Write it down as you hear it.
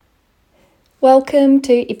Welcome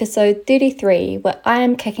to episode 33, where I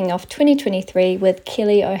am kicking off 2023 with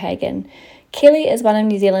Keeley O'Hagan. Keeley is one of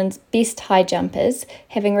New Zealand's best high jumpers,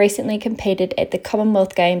 having recently competed at the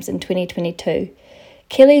Commonwealth Games in 2022.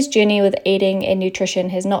 Keeley's journey with eating and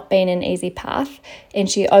nutrition has not been an easy path, and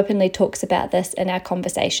she openly talks about this in our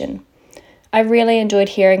conversation. I really enjoyed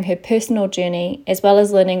hearing her personal journey, as well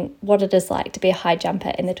as learning what it is like to be a high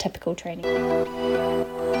jumper in the typical training.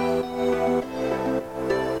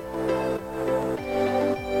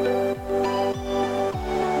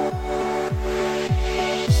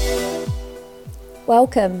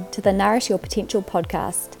 Welcome to the Nourish Your Potential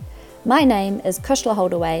podcast. My name is Kushla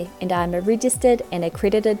Holdaway and I'm a registered and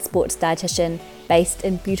accredited sports dietitian based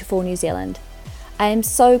in beautiful New Zealand. I am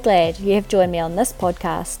so glad you have joined me on this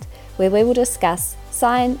podcast where we will discuss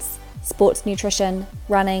science, sports nutrition,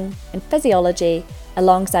 running and physiology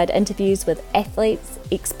alongside interviews with athletes,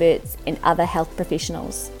 experts and other health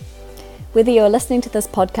professionals. Whether you're listening to this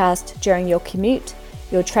podcast during your commute,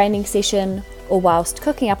 your training session or whilst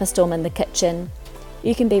cooking up a storm in the kitchen,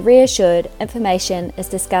 you can be reassured information is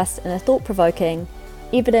discussed in a thought-provoking,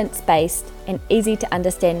 evidence-based and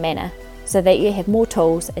easy-to-understand manner so that you have more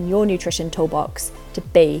tools in your nutrition toolbox to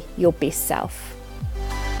be your best self.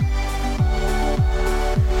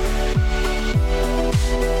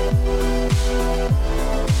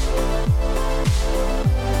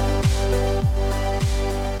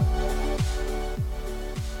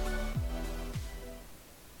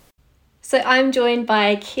 So I'm joined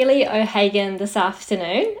by Keeley O'Hagan this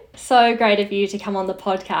afternoon. So great of you to come on the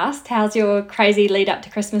podcast. How's your crazy lead up to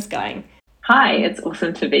Christmas going? Hi, it's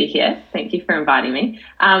awesome to be here. Thank you for inviting me.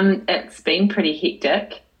 It's been pretty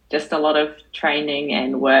hectic, just a lot of training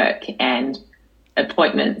and work and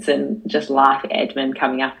appointments and just life admin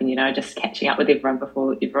coming up and, just catching up with everyone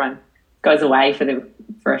before everyone goes away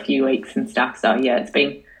for a few weeks and stuff. So yeah, it's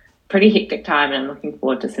been pretty hectic time and I'm looking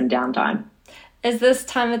forward to some downtime. Is this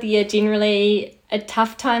time of the year generally a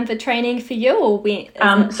tough time for training for you, or we're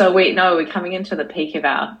coming into the peak of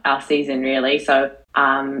our season really. So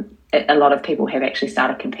a lot of people have actually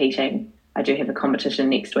started competing. I do have a competition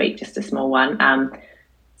next week, just a small one.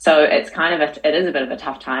 So it's it is a bit of a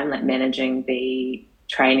tough time, like managing the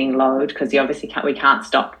training load, because we can't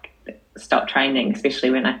stop training, especially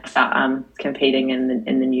when I start competing in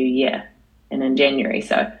the new year and in January.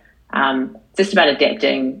 So it's just about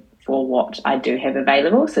adapting for what I do have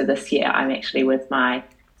available. So this year I'm actually with my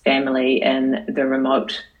family in the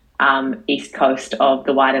remote east coast of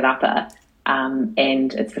the Wairarapa,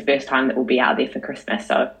 and it's the first time that we'll be out there for Christmas.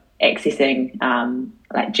 So accessing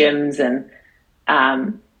like gyms, and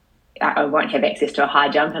I won't have access to a high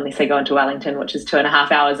jump unless I go into Wellington, which is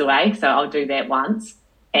 2.5 hours away. So I'll do that once,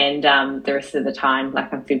 and the rest of the time,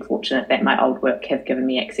 like, I'm feel fortunate that my old work have given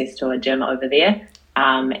me access to a gym over there,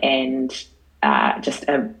 and just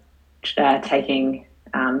taking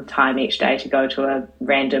time each day to go to a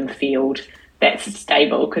random field that's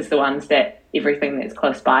stable, because everything that's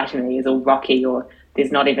close by to me is all rocky, or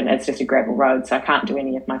it's just a gravel road, so I can't do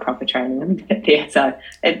any of my proper training there. So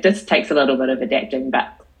it just takes a little bit of adapting,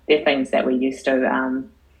 but they're things that we're used to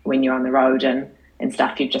when you're on the road and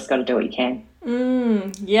stuff. You've just got to do what you can.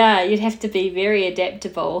 Yeah, you'd have to be very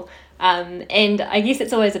adaptable, and I guess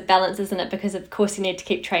it's always a balance, isn't it? Because of course you need to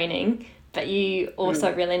keep training, but you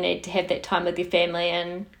also really need to have that time with your family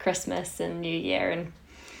and Christmas and New Year, and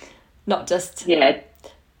not just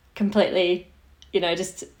completely,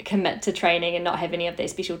 just commit to training and not have any of that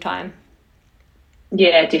special time.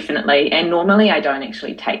 Yeah, definitely. And normally I don't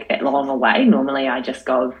actually take that long away. Normally I just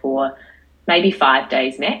go for maybe 5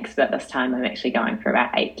 days max, but this time I'm actually going for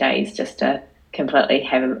about 8 days just to completely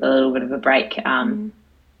have a little bit of a break,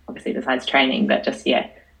 obviously besides training, but just,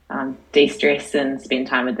 de-stress and spend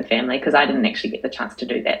time with the family, because I didn't actually get the chance to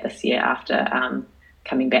do that this year after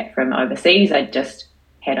coming back from overseas. I just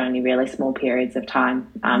had only really small periods of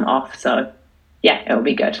time off, so it'll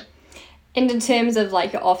be good. And in terms of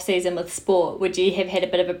like your off season with sport, would you have had a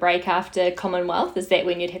bit of a break after Commonwealth? Is that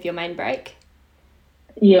when you'd have your main break?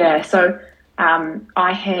 Yeah, so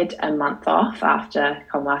I had a month off after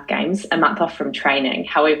Commonwealth Games, a month off from training.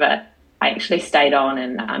 However, I actually stayed on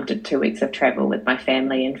and did 2 weeks of travel with my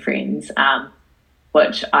family and friends,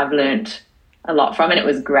 which I've learnt a lot from, and it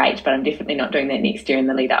was great, but I'm definitely not doing that next year in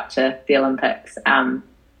the lead up to the Olympics. And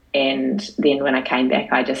then when I came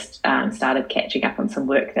back, I just started catching up on some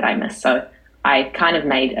work that I missed. So I kind of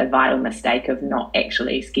made a vital mistake of not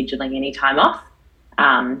actually scheduling any time off.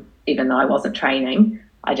 Even though I wasn't training,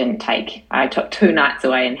 I took 2 nights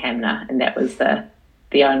away in Hamner, and that was the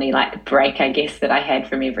only break, I guess, that I had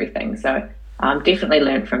from everything. So definitely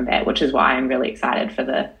learned from that, which is why I'm really excited for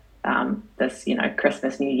the this,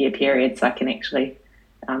 Christmas, New Year period, so I can actually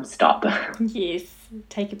stop. Yes,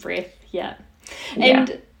 take a breath, yeah. Yeah.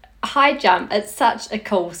 And high jump, it's such a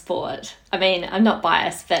cool sport. I mean, I'm not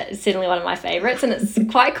biased, but it's certainly one of my favourites, and it's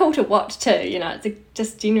quite cool to watch too. It's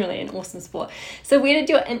just generally an awesome sport. So where did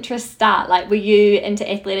your interest start? Like, were you into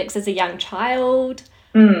athletics as a young child?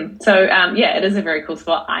 It is a very cool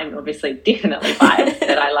sport. I'm obviously definitely biased,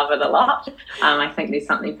 but I love it a lot. I think there's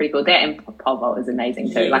something pretty cool there, and pole vault is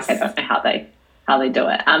amazing too. Yes. Like, I don't know how they do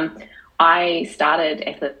it. I started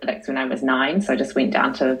athletics when I was 9, so I just went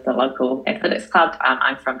down to the local athletics club.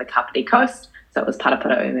 I'm from the Kapiti Coast, so it was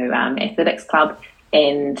Paraparaumu Athletics Club,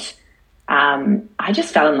 and I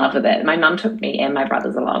just fell in love with it. My mum took me and my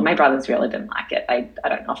brothers along. My brothers really didn't like it. I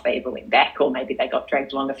don't know if they ever went back, or maybe they got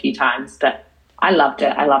dragged along a few times, but I loved it.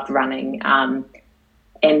 I loved running.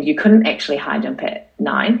 And you couldn't actually high jump at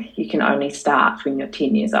 9. You can only start when you're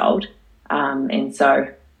 10 years old. And so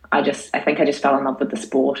I think I just fell in love with the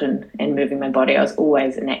sport and moving my body. I was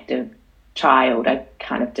always an active child. I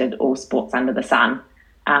kind of did all sports under the sun.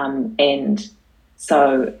 And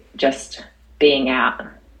so just being out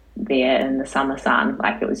there in the summer sun,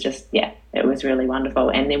 like, it was just, it was really wonderful.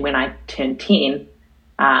 And then when I turned 10,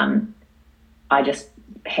 I just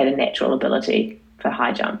had a natural ability for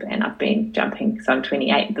high jump, and I've been jumping. So I'm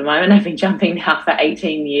 28 at the moment. I've been jumping now for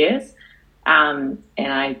 18 years. And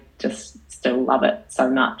I just still love it so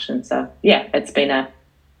much. And so, it's been a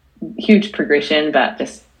huge progression, but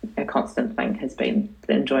just a constant thing has been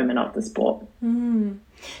the enjoyment of the sport.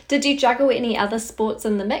 Did you juggle any other sports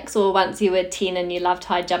in the mix, or once you were 10 and you loved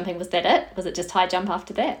high jumping, was that it? Was it just high jump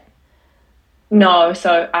after that? No,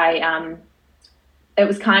 so it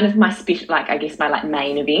was kind of my special, like, I guess my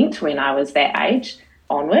main event when I was that age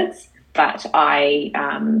onwards. But I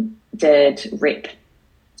did rep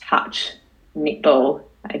touch, netball.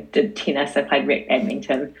 I did tennis. I played rep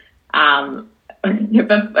badminton. Around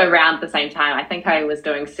the same time, I think I was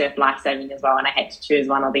doing surf lifesaving as well, and I had to choose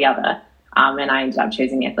one or the other. And I ended up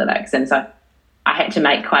choosing athletics. And so I had to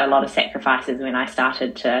make quite a lot of sacrifices when I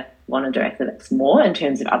started to want to do athletics more in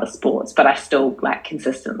terms of other sports. But I still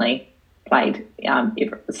consistently played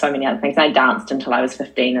so many other things. I danced until I was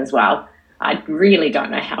 15 as well. I really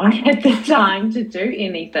don't know how I had the time to do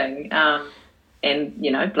anything. And,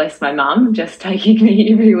 bless my mum, just taking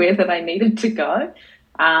me everywhere that I needed to go.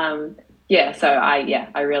 So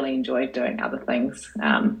I really enjoyed doing other things.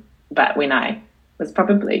 But when I was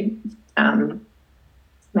probably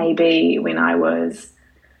maybe when I was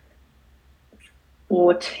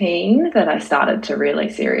 14 that I started to really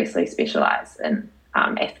seriously specialise in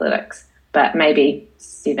athletics. But maybe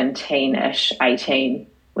 17-ish, 18,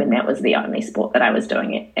 when that was the only sport that I was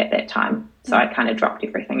doing at that time. So I kind of dropped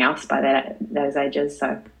everything else by those ages.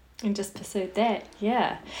 So and just pursued that,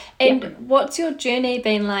 yeah. And what's your journey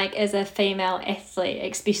been like as a female athlete,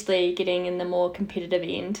 especially getting in the more competitive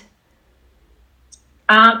end?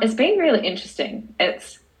 It's been really interesting.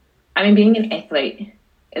 Being an athlete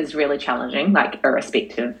is really challenging,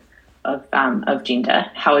 irrespective of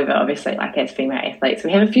gender. However, obviously, as female athletes,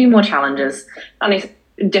 we have a few more challenges,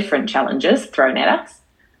 different challenges thrown at us.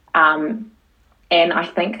 And I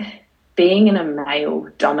think being in a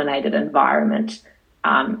male-dominated environment,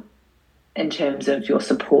 in terms of your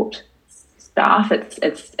support staff,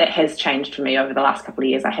 it has changed for me over the last couple of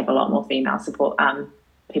years. I have a lot more female support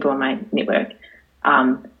people in my network.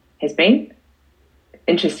 Has been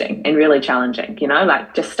interesting and really challenging.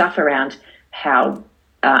 Just stuff around how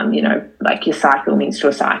your cycle,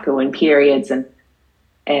 menstrual cycle, and periods, and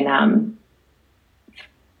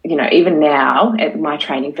even now at my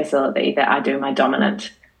training facility that I do my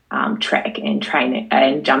dominant track and training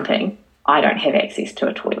and jumping, I don't have access to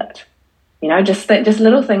a toilet. Just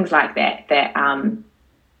little things like that.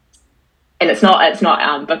 And it's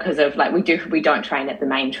not because of we don't train at the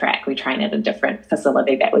main track. We train at a different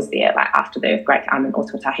facility that was there after the earthquake. I'm in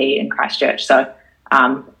Otautahi in Christchurch, so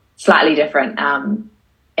slightly different.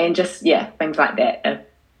 And just things like that are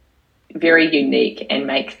very unique and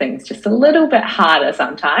make things just a little bit harder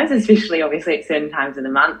sometimes, especially obviously at certain times of the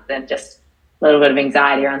month, and just a little bit of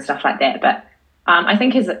anxiety around stuff like that. But I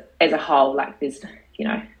think as a whole, there's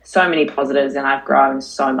so many positives, and I've grown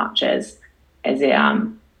so much as a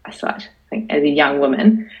young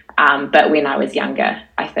woman. But when I was younger,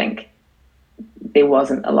 I think there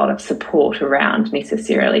wasn't a lot of support around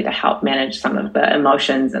necessarily to help manage some of the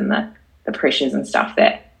emotions and the pressures and stuff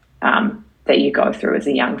that you go through as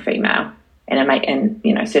a young female.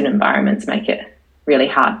 And certain environments make it really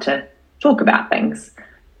hard to talk about things.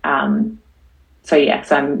 So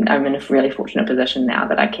I'm in a really fortunate position now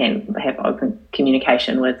that I can have open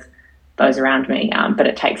communication with those around me. But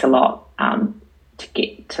it takes a lot to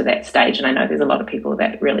get to that stage. And I know there's a lot of people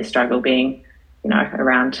that really struggle being,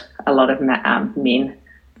 around a lot of men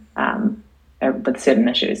with certain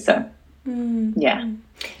issues. So, yeah.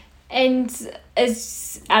 And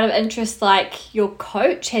is, out of interest, like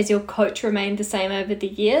has your coach remained the same over the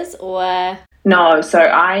years, or? No, so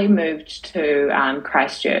I moved to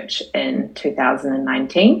Christchurch in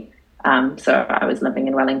 2019. So I was living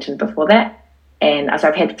in Wellington before that. And so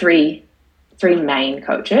I've had three main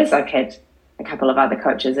coaches. I've had a couple of other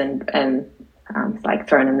coaches and like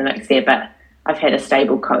thrown in the mix there, but I've had a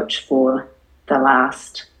stable coach for the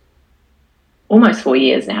last almost 4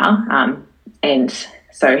 years now. And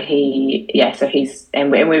so he's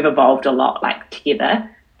we've evolved a lot, like together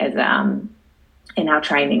as in our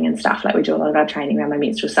training and stuff. Like we do a lot of our training around my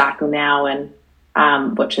menstrual cycle now,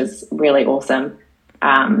 and which is really awesome.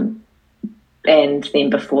 And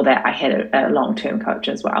then before that, I had a long-term coach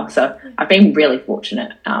as well. So I've been really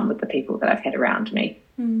fortunate with the people that I've had around me.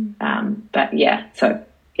 But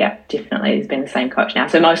definitely it's been the same coach now.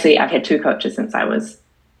 So mostly I've had two coaches since I was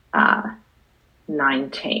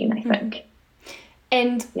 19, I think.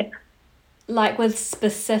 And like with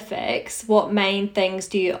specifics, what main things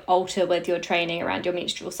do you alter with your training around your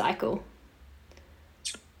menstrual cycle?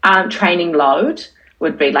 Training load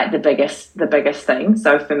would be like the biggest thing.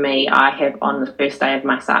 So for me, I have on the first day of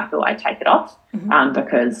my cycle, I take it off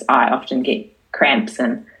because I often get cramps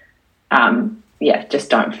and just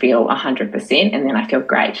don't feel 100%, and then I feel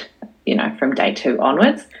great, from day 2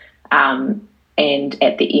 onwards. And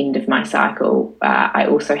at the end of my cycle, I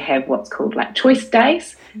also have what's called like choice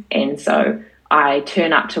days. And so I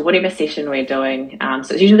turn up to whatever session we're doing.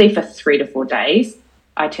 So it's usually for 3 to 4 days.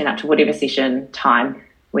 I turn up to whatever session time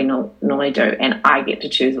we normally do, and I get to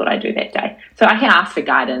choose what I do that day. So I can ask for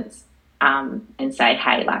guidance and say,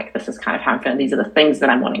 hey, like, this is kind of how I'm feeling. These are the things that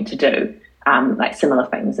I'm wanting to do, like similar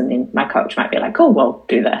things. And then my coach might be like, oh, well,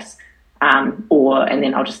 do this. And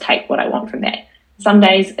then I'll just take what I want from that. Some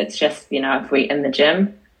days it's just, if we're in the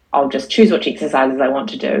gym, I'll just choose which exercises I want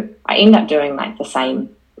to do. I end up doing like the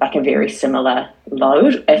same, like a very similar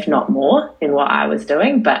load, if not more than what I was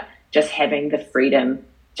doing. But just having the freedom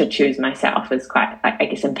to choose myself is quite, I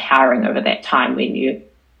guess, empowering over that time when you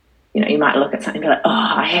might look at something and be like, oh,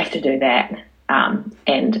 I have to do that.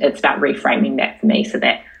 And it's about reframing that for me so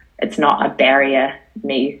that it's not a barrier,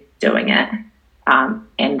 me doing it. I'm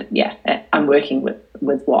working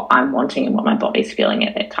with what I'm wanting and what my body's feeling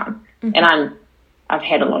at that time. And I've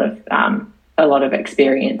had a lot of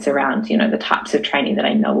experience around, the types of training that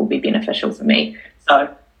I know will be beneficial for me.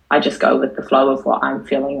 So I just go with the flow of what I'm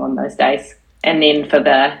feeling on those days. And then for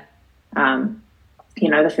the,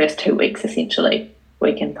 the first 2 weeks, essentially,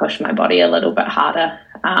 we can push my body a little bit harder.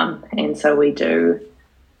 And so we do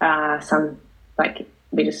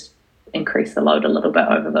we just increase the load a little bit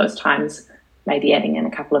over those times, maybe adding in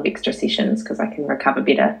a couple of extra sessions because I can recover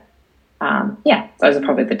better. Those are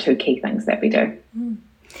probably the 2 key things that we do.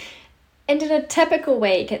 And in a typical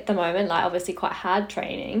week at the moment, like obviously quite hard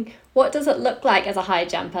training, what does it look like as a high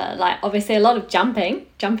jumper? Like obviously a lot of jumping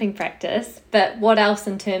practice, but what else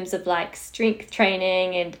in terms of like strength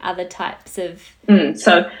training and other types of...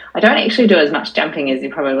 So I don't actually do as much jumping as you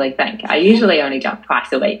probably think. I usually only jump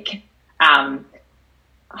twice a week.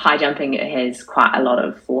 High jumping has quite a lot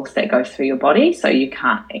of force that goes through your body, so you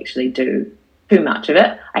can't actually do too much of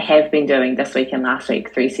it. I have been doing this week and last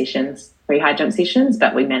week 3 high jump sessions,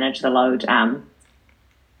 but we manage the load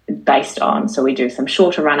based on, so we do some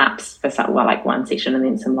shorter run-ups for like one session and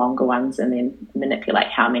then some longer ones, and then manipulate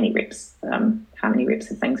how many reps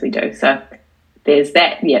of things we do. So there's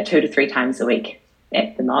that, 2 to 3 times a week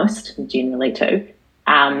at the most, generally 2.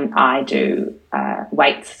 I do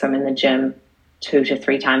weights, so I'm in the gym 2 to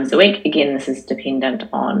 3 times a week. Again, this is dependent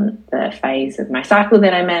on the phase of my cycle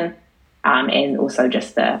that I'm in, and also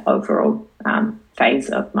just the overall phase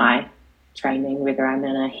of my training, whether I'm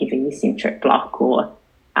in a heavy eccentric block or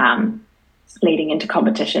leading into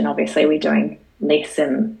competition. Obviously, we're doing less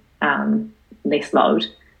and less load.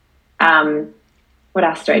 What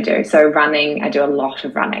else do I do? So running, I do a lot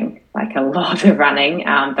of running,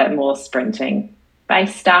 but more sprinting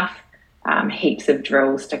based stuff. Heaps of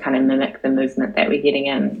drills to kind of mimic the movement that we're getting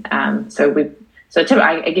in. I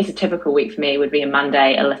guess a typical week for me would be a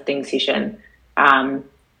Monday, a lifting session.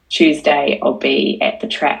 Tuesday, I'll be at the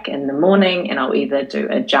track in the morning, and I'll either do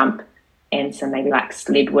a jump and some maybe like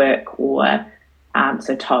sled work, or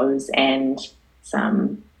so toes and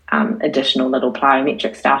some additional little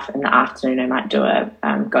plyometric stuff. In the afternoon, I might do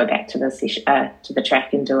go back to the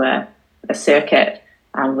track and do a circuit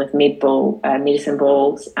with medicine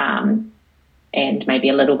balls, and maybe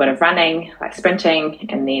a little bit of running, like sprinting,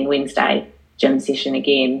 and then Wednesday gym session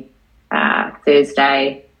again,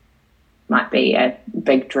 Thursday might be a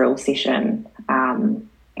big drill session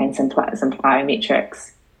and some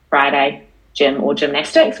plyometrics. Friday, gym or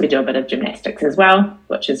gymnastics. We do a bit of gymnastics as well,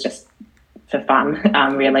 which is just for fun,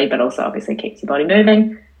 really, but also obviously keeps your body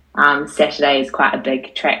moving. Saturday is quite a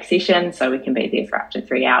big track session, so we can be there for up to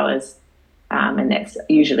 3 hours, and that's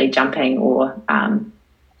usually jumping or,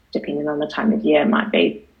 depending on the time of year, it might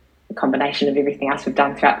be a combination of everything else we've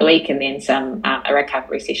done throughout the week, and then some a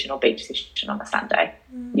recovery session or beach session on a Sunday,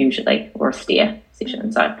 usually, or a stair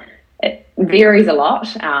session. So it varies a lot,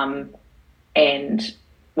 and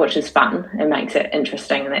which is fun and makes it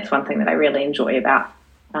interesting, and that's one thing that I really enjoy about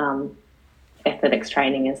athletics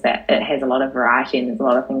training, is that it has a lot of variety and there's a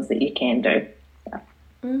lot of things that you can do.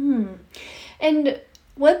 And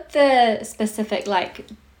with the specific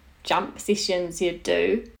jump sessions you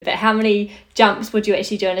do, but how many jumps would you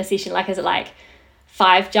actually do in a session? Is it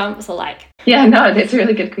 5 jumps or Yeah, no, that's a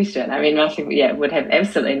really good question. I mean, most people would have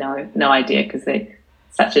absolutely no idea, because they're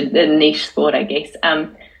such a niche sport, I guess.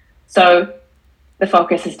 So the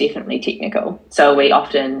focus is definitely technical. So we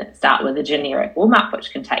often start with a generic warm-up,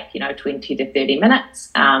 which can take 20 to 30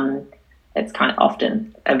 minutes. It's kind of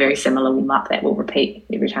often a very similar warm-up that we'll repeat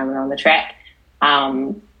every time we're on the track.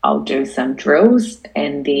 I'll do some drills,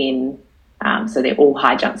 and then so they're all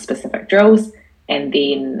high jump specific drills, and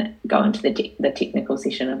then go into the technical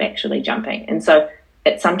session of actually jumping. And so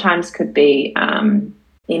it sometimes could be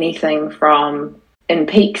anything from, in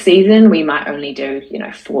peak season, we might only do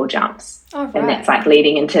 4 jumps. Oh, right. And that's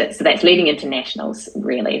leading into nationals,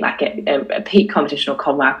 really. A peak competition or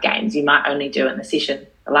Commonwealth Games, you might only do in the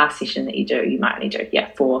last session that you do, you might only do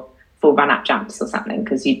 4 run-up jumps or something,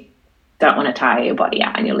 because you don't want to tire your body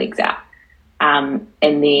out and your legs out. And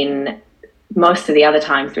then most of the other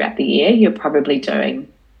time throughout the year, you're probably doing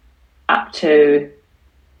up to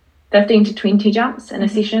 15 to 20 jumps in a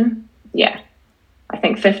session. Yeah, I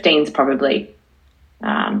think 15's probably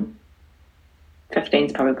around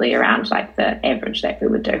the average that we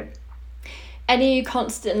would do. And are you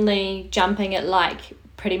constantly jumping at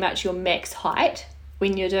pretty much your max height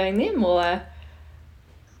when you're doing them, or?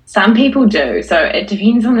 Some people do, so it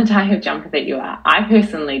depends on the type of jumper that you are. I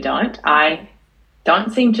personally don't. I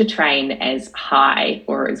don't seem to train as high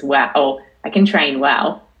or as well, or I can train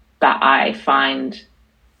well, but I find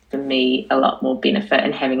for me a lot more benefit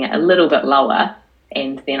in having it a little bit lower,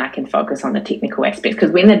 and then I can focus on the technical aspects.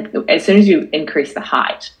 Because as soon as you increase the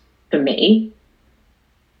height, for me,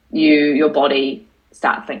 your body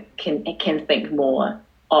can think more,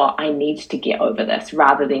 oh, I need to get over this,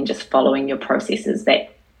 rather than just following your processes that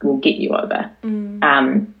will get you over.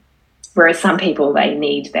 Whereas some people, they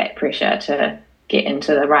need that pressure to get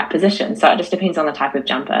into the right position. So it just depends on the type of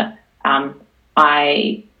jumper. I've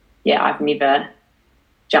never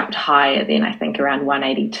jumped higher than, I think, around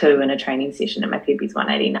 182 in a training session, and my PB's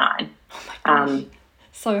 189. Oh my gosh.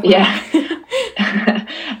 So high. Yeah.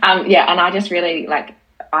 And I just really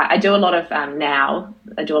I do a lot of now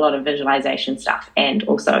I do a lot of visualization stuff, and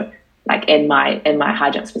also in my high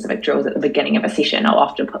jump specific drills at the beginning of a session, I'll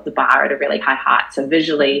often put the bar at a really high height, so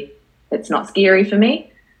visually it's not scary for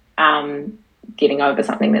me getting over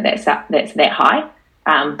something that's that high.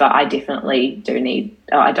 But I definitely do need,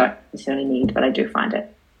 I don't necessarily need, but I do find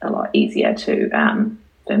it a lot easier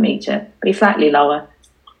for me to be slightly lower,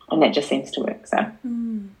 and that just seems to work. So.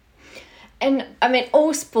 And I mean,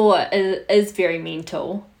 all sport is very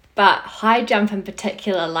mental, but high jump in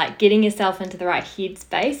particular, getting yourself into the right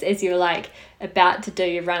headspace as you're about to do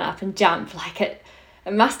your run up and jump, it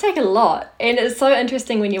must take a lot. And it's so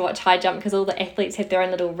interesting when you watch high jump, because all the athletes have their own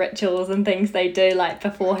little rituals and things they do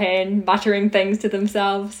beforehand, muttering things to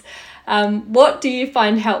themselves. What do you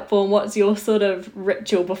find helpful, and what's your sort of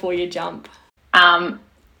ritual before you jump?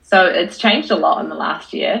 So it's changed a lot in the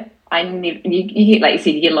last year. You get, like you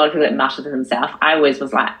said, you get a lot of people that mutter to themselves. I always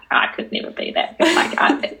was I could never be that.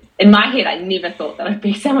 In my head, I never thought that I'd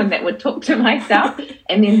be someone that would talk to myself.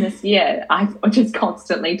 And then this year, I just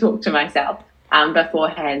constantly talk to myself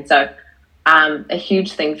beforehand. So a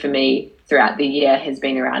huge thing for me throughout the year has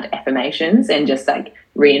been around affirmations and just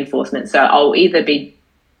reinforcement. So I'll either be,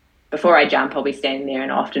 before I jump, I'll be standing there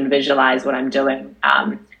and often visualize what I'm doing.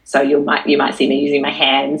 So you might see me using my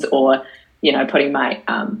hands, or putting my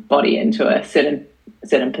body into a certain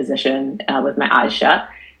position with my eyes shut.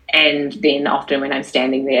 And then often when I'm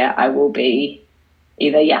standing there, I will be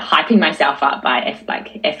either hyping myself up by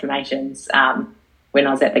affirmations. When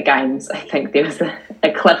I was at the games, I think there was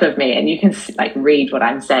a clip of me, and you can read what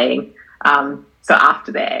I'm saying. So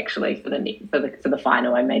after that, actually, for the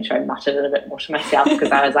final, I made sure I muttered it a bit more to myself,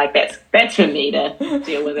 because I was that's for me to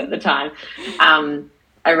deal with at the time.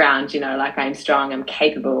 around, like I'm strong, I'm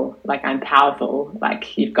capable, like I'm powerful,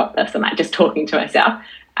 like you've got this, and like just talking to myself,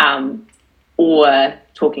 or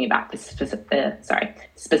talking about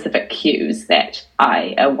specific cues that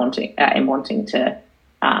I am wanting to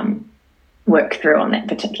work through on that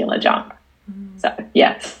particular jump. So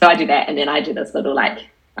I do that, and then I do this little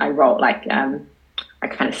I roll I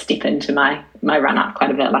kind of step into my run up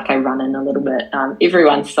quite a bit, like I run in a little bit.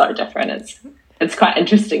 Everyone's so different. It's quite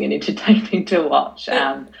interesting and entertaining to watch.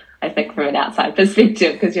 I think from an outside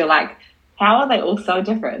perspective, because you're like, how are they all so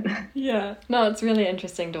different? Yeah, no, it's really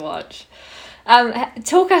interesting to watch.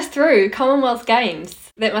 Talk us through Commonwealth Games.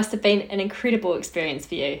 That must have been an incredible experience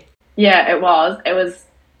for you. Yeah, it was. It was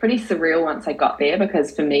pretty surreal once I got there,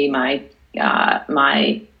 because for me, my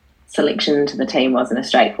selection to the team wasn't a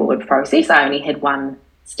straightforward process. I only had one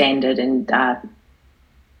standard, and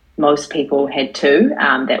most people had two.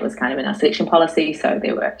 That was kind of in our selection policy. So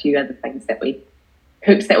there were a few other things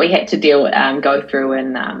hoops that we had to go through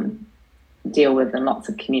and deal with, and lots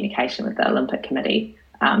of communication with the Olympic Committee.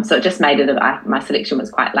 So it just made it my selection was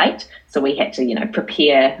quite late. So we had to,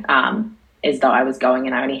 prepare as though I was going,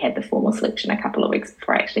 and I only had the formal selection a couple of weeks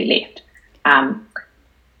before I actually left.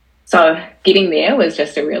 So getting there was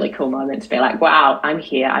just a really cool moment to be like, wow, I'm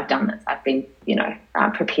here. I've done this. I've been,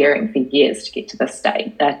 preparing for years to get to this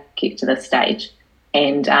stage.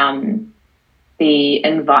 And the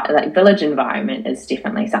village environment is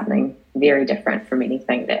definitely something very different from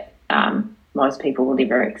anything that most people will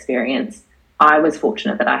ever experience. I was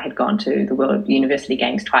fortunate that I had gone to the World University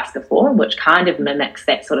Games twice before, which kind of mimics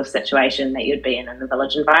that sort of situation that you'd be in the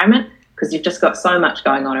village environment, because you've just got so much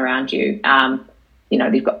going on around you.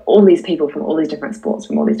 You've got all these people from all these different sports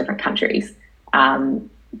from all these different countries.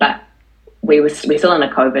 But we're still in a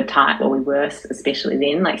COVID time, or we were especially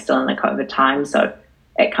then, still in a COVID time. So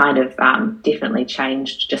it kind of definitely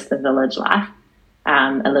changed just the village life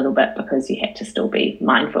a little bit, because you had to still be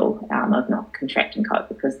mindful of not contracting COVID,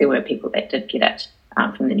 because there were people that did get it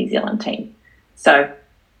from the New Zealand team. So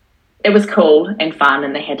it was cool and fun,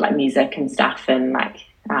 and they had music and stuff, and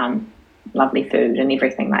lovely food and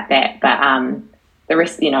everything like that. But the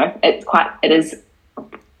rest, it is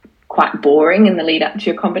quite boring in the lead up to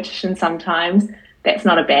your competition sometimes. That's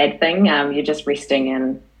not a bad thing. You're just resting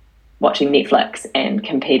and watching Netflix and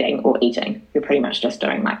competing or eating. You're pretty much just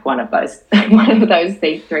doing one of those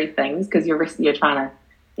three things, because you're trying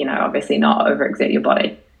to, obviously not overexert your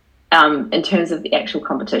body. In terms of the actual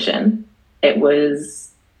competition, it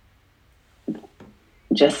was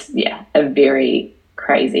just a very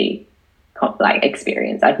crazy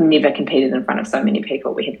experience. I've never competed in front of so many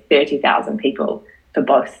people. We had 30,000 people for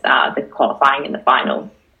both the qualifying and the final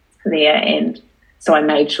there, and so I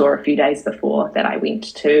made sure a few days before that I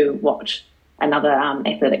went to watch another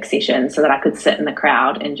athletic session, so that I could sit in the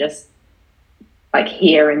crowd and just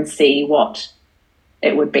hear and see what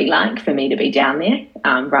it would be like for me to be down there,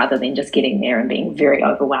 rather than just getting there and being very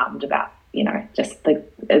overwhelmed about just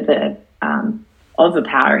the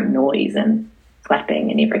overpowering noise and clapping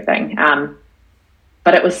and everything.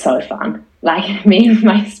 But it was so fun. Me and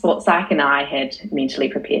my sports psych and I had mentally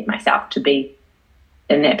prepared myself to be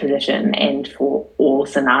in that position, and for all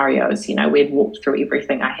scenarios. We'd walked through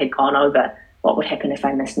everything. I had gone over what would happen if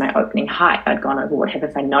I missed my opening height. I'd gone over what would happen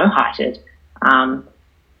if I no-heighted, and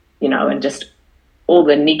just all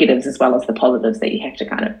the negatives as well as the positives that you have to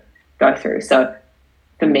kind of go through. So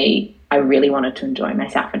for me, I really wanted to enjoy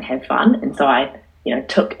myself and have fun, and so I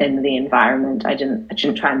took in the environment. I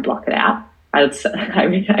didn't try and block it out. I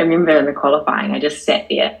remember in the qualifying, I just sat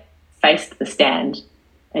there, faced the stand,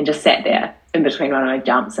 and just sat there in between one of my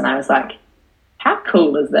jumps, and I was like, how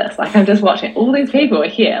cool is this? I'm just watching, all these people are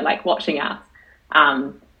here, watching us.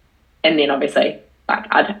 And then obviously,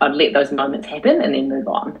 I'd let those moments happen and then move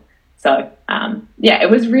on. So, it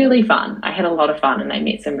was really fun. I had a lot of fun, and I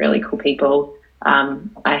met some really cool people.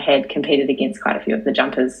 I had competed against quite a few of the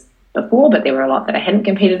jumpers before, but there were a lot that I hadn't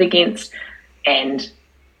competed against, and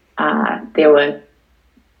there were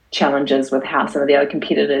challenges with how some of the other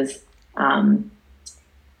competitors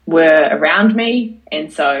were around me,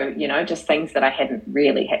 and so just things that I hadn't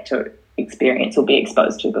really had to experience or be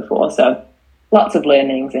exposed to before. So lots of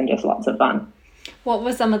learnings and just lots of fun. What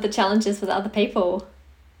were some of the challenges with other people?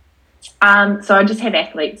 So I just had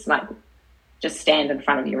athletes just stand in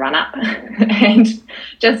front of you, run up and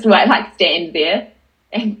just stand there,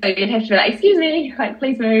 and so you'd have to be excuse me,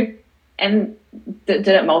 please move, and did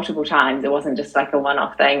it multiple times. It wasn't just a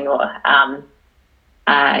one-off thing, or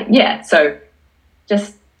so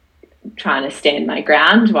just trying to stand my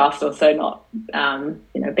ground whilst also not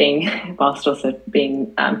being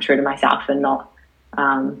true to myself and not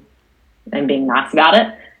and being nice about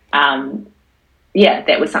it.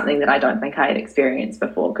 that was something that I don't think I had experienced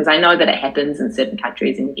before, because I know that it happens in certain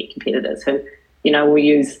countries and you get competitors who, will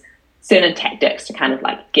use certain tactics to kind of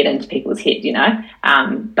like get into people's head,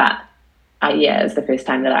 but it was the first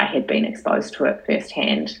time that I had been exposed to it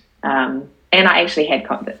firsthand. And I actually had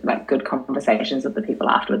good conversations with the people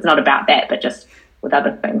afterwards, not about that, but just with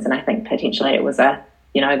other things. And I think potentially it was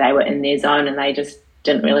they were in their zone and they just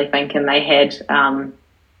didn't really think, and they had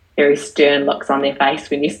very stern looks on their face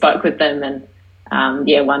when you spoke with them. And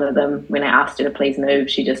one of them, when I asked her to please move,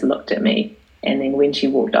 she just looked at me. And then when she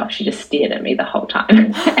walked off, she just stared at me the whole time.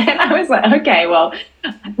 And I was like, okay, well,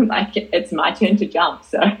 it's my turn to jump.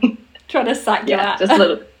 So trying to psych you out. just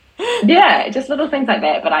little things like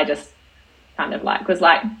that. But I just kind of was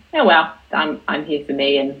like, oh well, I'm here for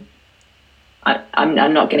me, and I'm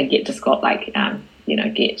not going to get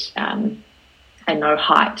get a no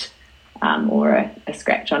height or a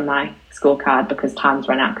scratch on my scorecard because time's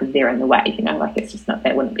run out because they're in the way. It's just not,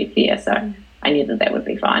 that wouldn't be fair. So I knew that would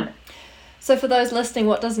be fine. So for those listening,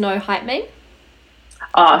 what does no height mean?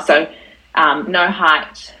 No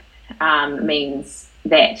height means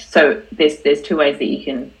that, so there's two ways that you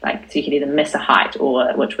can so you can either miss a height,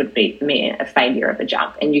 or which would be a failure of a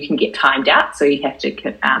jump, and you can get timed out. So you have to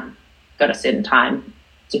got a certain time,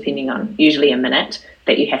 depending on usually a minute,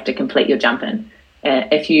 that you have to complete your jump in.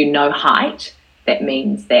 If you no height, that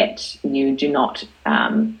means that you do not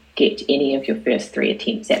get any of your first 3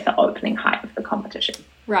 attempts at the opening height of the competition.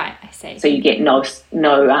 Right, I see. So you get no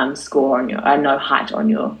score on your no height on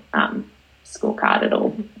your scorecard at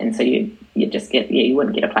all, and so you just get you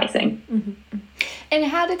wouldn't get a placing. Mm-hmm. And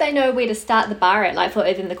how do they know where to start the bar at? For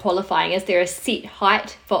even the qualifying, is there a set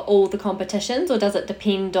height for all the competitions, or does it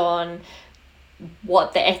depend on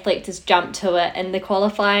what the athlete has jumped to it in the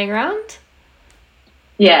qualifying round?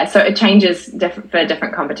 Yeah, so it changes for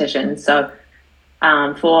different competitions. So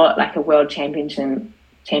for a world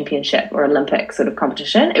championship or Olympic sort of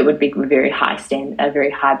competition, it would be a very high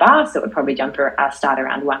bar, so it would probably start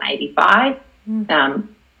around 185.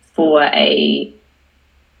 For a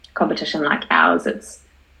competition like ours, it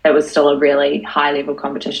was still a really high level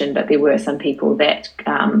competition, but there were some people that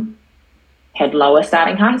had lower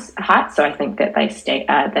starting heights. So I think that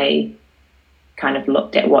they kind of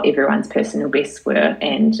looked at what everyone's personal bests were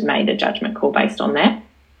and made a judgment call based on that.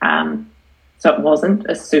 So it wasn't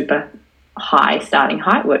a super high starting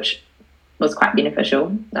height, which was quite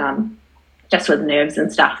beneficial, just with nerves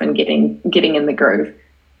and stuff and getting in the groove.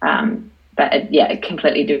 But it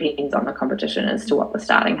completely depends on the competition as to what the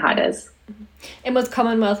starting height is. And was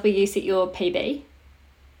Commonwealth where you set your PB?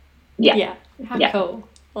 Yeah. Yeah. How cool.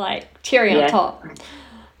 Cherry on top.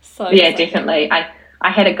 So definitely. I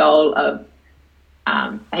had a goal of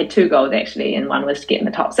I had 2 goals actually, and one was to get in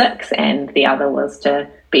the top 6 and the other was to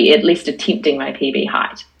be at least attempting my PB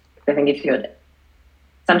height. I think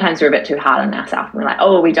sometimes we're a bit too hard on ourselves, and we're like,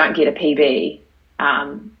 oh, we don't get a PB,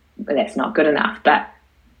 but that's not good enough. But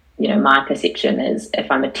my perception is, if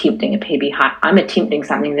I'm attempting a PB height, I'm attempting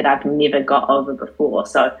something that I've never got over before.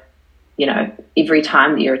 So every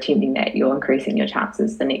time that you're attempting that, you're increasing your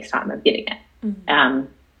chances the next time of getting it. Mm-hmm.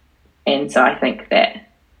 And so I think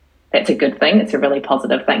that's a good thing. It's a really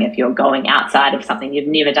positive thing if you're going outside of something you've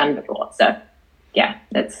never done before. So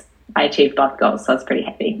I achieved both goals, so I was pretty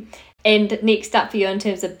happy. And next up for you in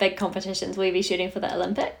terms of big competitions, will you be shooting for the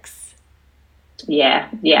Olympics? Yeah.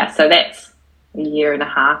 So that's a year and a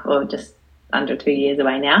half, or just under 2 years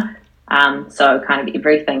away now. So kind of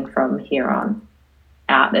everything from here on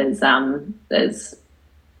out is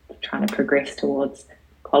trying to progress towards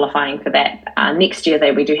qualifying for that. Next year,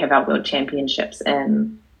 we do have our World Championships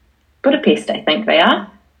in Budapest, I think they are.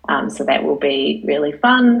 So that will be really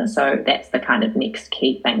fun. So that's the kind of next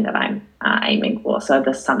key thing that I'm aiming for. So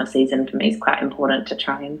this summer season for me is quite important to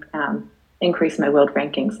try and increase my world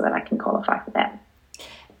ranking so that I can qualify for that.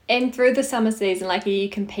 And through the summer season, are you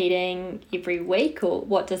competing every week, or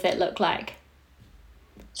what does that look like?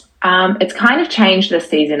 It's kind of changed this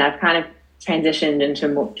season. I've kind of transitioned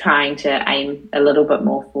into trying to aim a little bit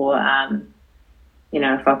more for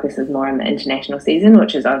focus is more on the international season,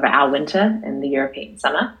 which is over our winter and the European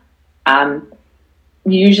summer.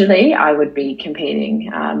 Usually I would be competing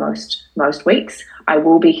most weeks. I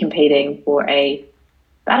will be competing for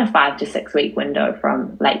about a 5 to 6 week window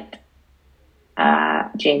from late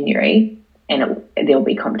January, and there'll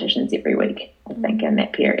be competitions every week, I think, in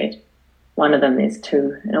that period. One of them, there's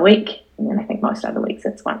 2 in a week, and then I think most other weeks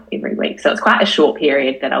it's 1 every week. So it's quite a short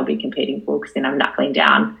period that I'll be competing for, because then I'm knuckling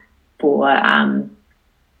down for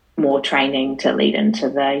more training to lead into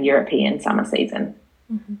the European summer season.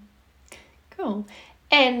 Mm-hmm. Cool.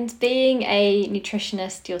 And being a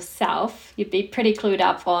nutritionist yourself, you'd be pretty clued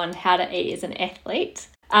up on how to eat as an athlete.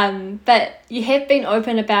 But you have been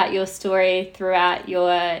open about your story throughout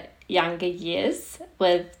your younger years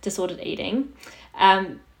with disordered eating.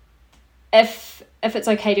 If it's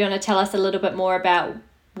okay, do you want to tell us a little bit more about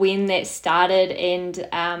when that started and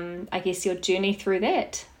I guess your journey through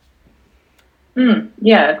that?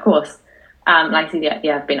 Yeah, of course. Like I said,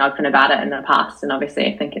 I've been open about it in the past, and obviously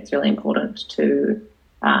I think it's really important to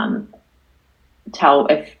tell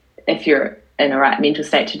if you're in a right mental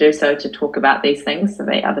state to do so, to talk about these things so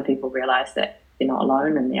that other people realise that they're not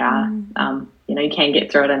alone, and there are, you can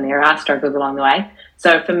get through it, and there are struggles along the way.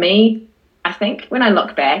 So for me, I think when I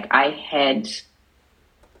look back, I had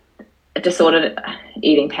disordered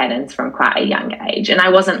eating patterns from quite a young age, and I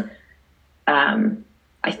wasn't.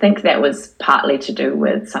 I think that was partly to do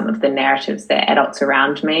with some of the narratives that adults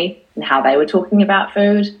around me and how they were talking about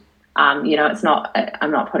food. It's not.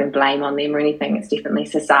 I'm not putting blame on them or anything. It's definitely a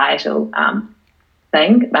societal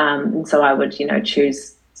thing, and so I would,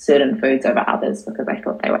 choose certain foods over others because I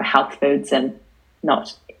thought they were health foods and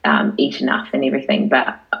not eat enough and everything.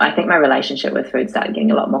 But I think my relationship with food started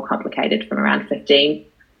getting a lot more complicated from around 15.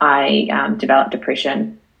 I developed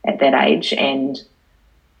depression at that age, and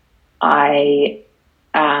I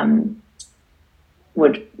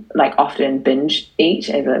would often binge eat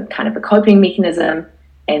as a kind of a coping mechanism.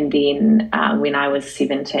 And then when I was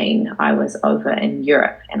 17, I was over in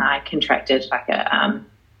Europe, and I contracted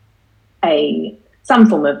some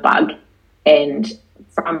form of bug. And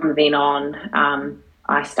from then on,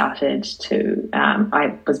 I started to,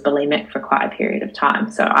 I was bulimic for quite a period of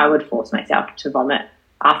time. So I would force myself to vomit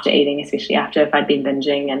after eating, especially after if I'd been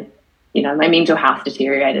binging, and, my mental health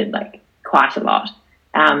deteriorated quite a lot.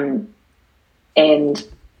 And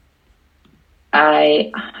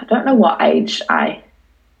I don't know what age I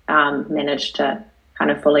managed to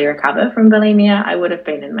kind of fully recover from bulimia. I would have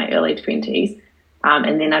been in my early 20s.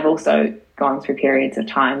 And then I've also gone through periods of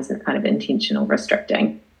times of kind of intentional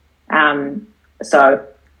restricting. So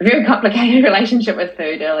a very complicated relationship with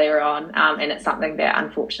food earlier on. And it's something that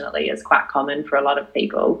unfortunately is quite common for a lot of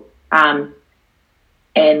people. And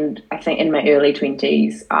I think in my early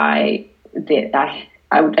 20s, I didn't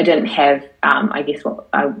have, I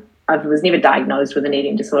was never diagnosed with an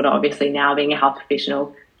eating disorder. Obviously now, being a health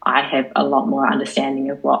professional, I have a lot more understanding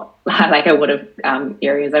of what, I would have,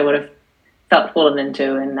 areas I would have felt fallen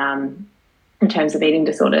into in terms of eating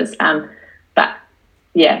disorders. But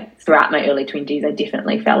yeah, throughout my early 20s, I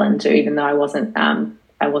definitely fell into, even though I didn't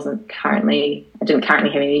currently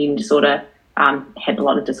have an eating disorder, had a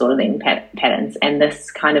lot of disordered eating patterns. And this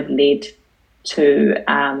kind of led to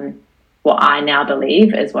what I now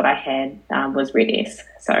believe is what I had was RED-S,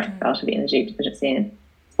 so relative energy deficiency in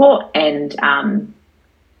sport. And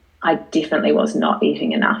I definitely was not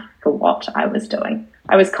eating enough for what I was doing.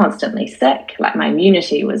 I was constantly sick. My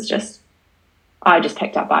immunity was I just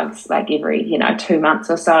picked up bugs every 2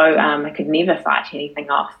 months or so. I could never fight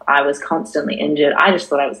anything off. I was constantly injured. I just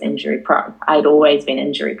thought I was injury prone. I'd always been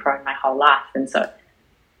injury prone my whole life. And so,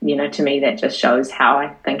 to me, that just shows how I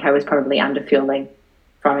think I was probably underfueling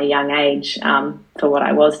from a young age for what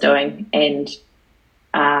I was doing. And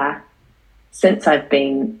since I've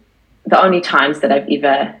been, the only times that I've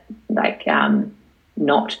ever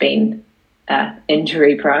not been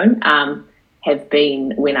injury prone have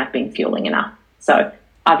been when I've been fueling enough. So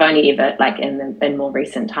I've only ever, in more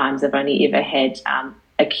recent times, I've only ever had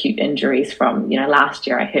acute injuries from, last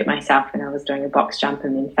year I hurt myself when I was doing a box jump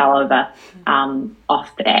and then fell over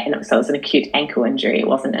off that. And so it was an acute ankle injury. It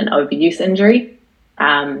wasn't an overuse injury.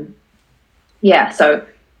 So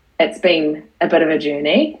it's been a bit of a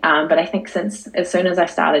journey. But I think as soon as I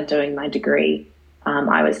started doing my degree,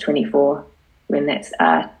 I was 24 when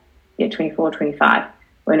 24, 25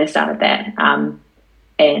 when I started that.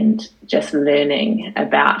 And just learning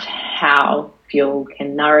about how fuel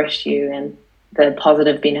can nourish you and the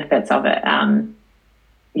positive benefits of it,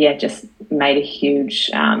 just made a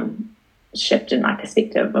huge shift in my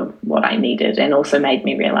perspective of what I needed, and also made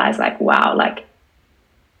me realize, wow,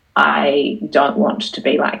 I don't want to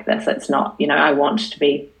be like this. It's not, I want to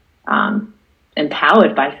be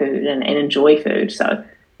empowered by food and enjoy food. So,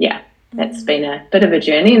 yeah, it's been a bit of a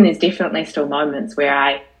journey, and there's definitely still moments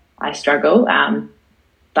where I struggle.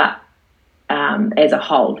 But as a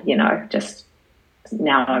whole, just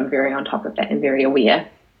now I'm very on top of that and very aware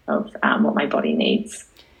of what my body needs.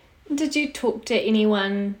 Did you talk to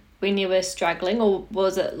anyone when you were struggling, or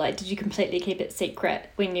was it did you completely keep it secret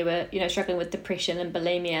when you were, struggling with depression and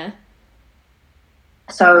bulimia?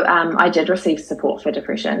 So I did receive support for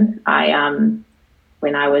depression.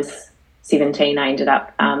 When I was 17, I ended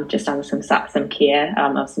up just under some care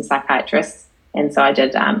of some psychiatrists. And so I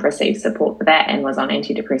did receive support for that and was on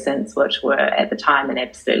antidepressants, which were at the time an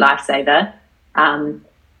absolute lifesaver.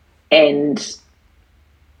 And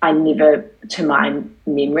I never, to my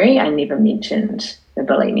memory, I never mentioned the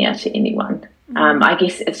bulimia to anyone. I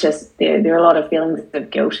guess it's just there are a lot of feelings of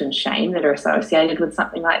guilt and shame that are associated with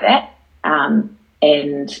something like that.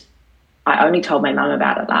 And I only told my mum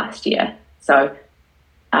about it last year. So,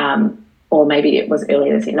 or maybe it was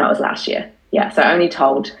earlier this year. No, it was last year. Yeah, so I only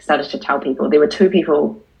started to tell people. There were 3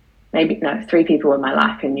 people in my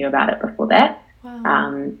life who knew about it before that.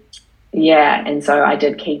 Wow. Yeah, and so I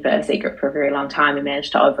did keep it a secret for a very long time and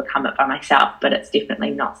managed to overcome it by myself, but it's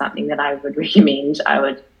definitely not something that I would recommend. I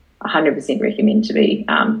would 100% recommend to be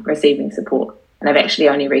receiving support. And I've actually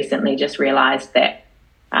only recently just realised that,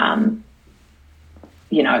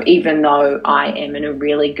 even though I am in a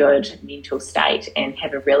really good mental state and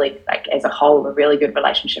have a really, as a whole, a really good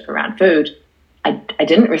relationship around food, I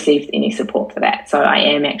didn't receive any support for that. So I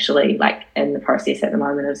am actually in the process at the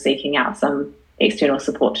moment of seeking out some external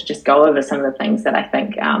support to just go over some of the things that I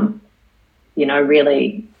think,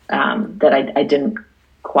 really that I didn't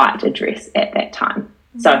quite address at that time.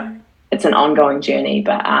 Mm-hmm. So it's an ongoing journey,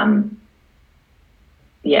 but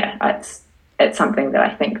it's something that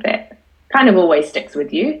I think that kind of always sticks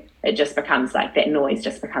with you. It just becomes that noise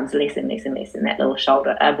just becomes less and less and less, and that little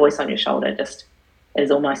voice on your shoulder just is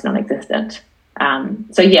almost non-existent.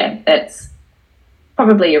 It's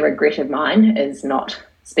probably a regret of mine is not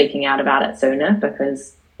speaking out about it sooner,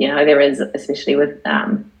 because there is, especially with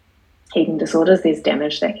eating disorders, there's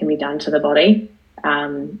damage that can be done to the body,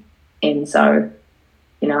 and so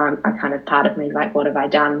I kind of, part of me what have I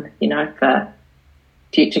done for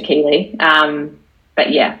future Keeley,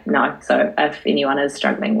 but yeah, no. So if anyone is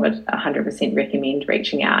struggling, would 100% recommend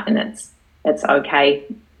reaching out, and it's okay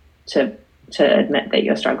to admit that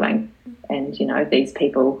you're struggling, and these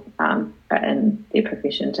people are in their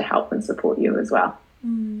profession to help and support you as well.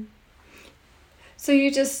 So you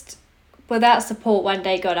just, without support, one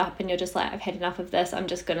day got up and you're just I've had enough of this. I'm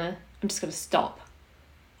just gonna stop.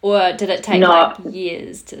 Or did it take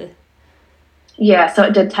years to? Yeah, so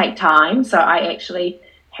it did take time. So I actually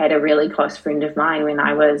had a really close friend of mine when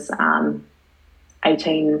I was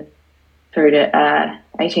 18 through to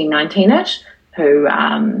 19-ish, who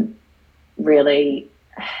really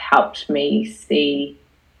helped me see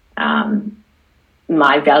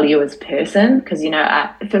my value as a person, because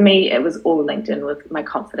for me it was all linked in with my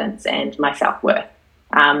confidence and my self-worth.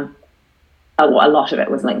 A lot of it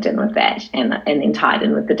was linked in with that, and then tied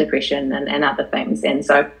in with the depression and other things. And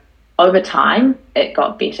so over time it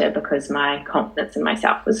got better because my confidence in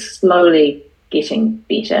myself was slowly getting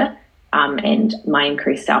better, and my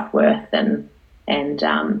increased self-worth and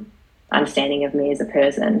understanding of me as a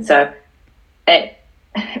person. So it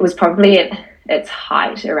was probably at its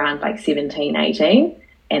height around 17, 18,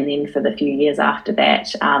 and then for the few years after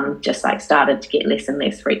that just started to get less and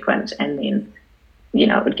less frequent, and then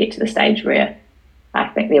it would get to the stage where I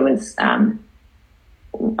think there was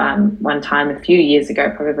one time a few years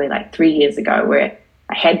ago, probably 3 years ago, where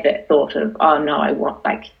I had that thought of, oh no, I want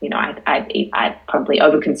I'd probably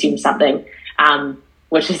overconsume something,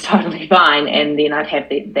 which is totally fine, and then I'd have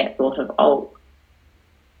that thought of, oh,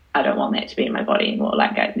 I don't want that to be in my body anymore,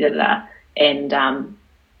 and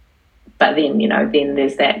but then then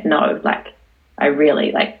there's that, no, I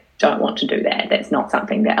really don't want to do that. That's not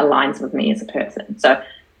something that aligns with me as a person. So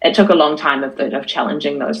it took a long time of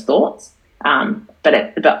challenging those thoughts,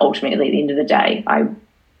 but ultimately at the end of the day,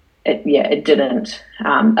 it didn't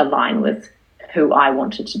align with who I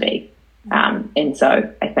wanted to be, and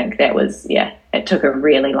so I think that was it took a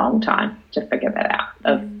really long time to figure that out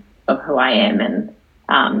of who I am, and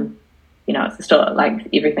it's still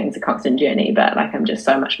everything's a constant journey, but I'm just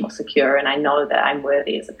so much more secure, and I know that I'm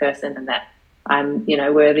worthy as a person, and that I'm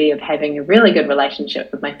worthy of having a really good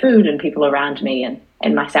relationship with my food and people around me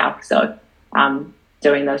and myself. So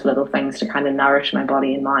doing those little things to kind of nourish my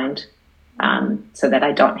body and mind, so that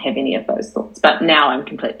I don't have any of those thoughts. But now I'm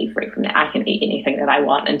completely free from that. I can eat anything that I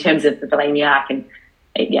want. In terms of the bulimia, I can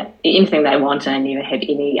eat anything that I want, and I never have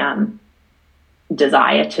any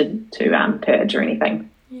desire to purge or anything.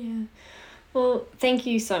 Yeah. Well, thank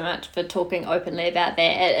you so much for talking openly about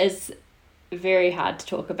that. It is very hard to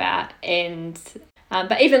talk about, and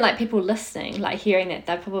but even people listening, hearing that,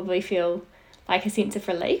 they probably feel a sense of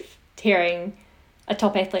relief hearing a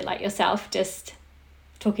top athlete like yourself just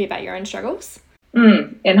talking about your own struggles.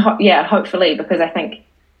 And hopefully, because I think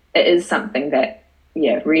it is something that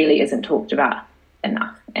really isn't talked about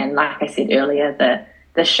enough. And like I said earlier,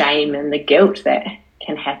 the shame and the guilt that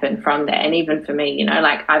can happen from that. And even for me,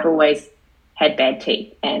 like I've always had bad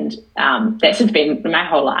teeth, and that's just been my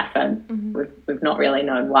whole life, and we've not really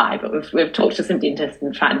known why, but we've talked to some dentists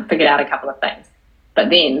and tried to figure out a couple of things. But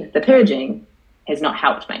then the purging has not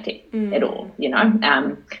helped my teeth at all,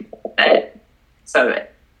 so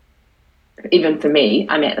even for me,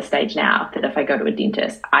 I'm at the stage now that if I go to a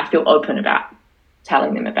dentist, I feel open about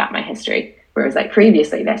telling them about my history, whereas like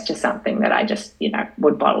previously that's just something that I just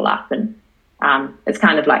would bottle up. And it's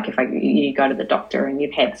kind of like if you go to the doctor and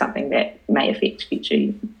you've had something that may affect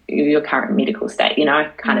your current medical state,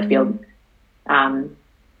 I kind of feel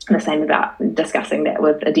the same about discussing that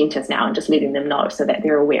with a dentist now, and just letting them know so that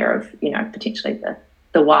they're aware of potentially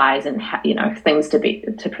the whys and things to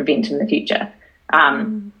prevent in the future.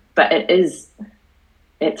 But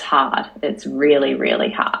it's hard. It's really,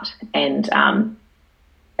 really hard. And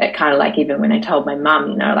it kind of like, even when I told my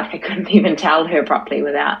mum, like I couldn't even tell her properly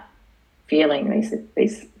without feeling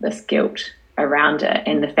this guilt around it,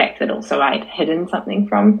 and the fact that also I'd hidden something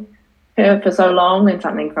from her for so long, and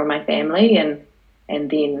something from my family, and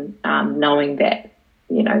then knowing that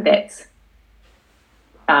that's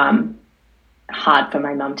hard for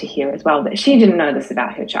my mum to hear as well, that she didn't know this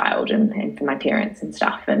about her child, and for my parents and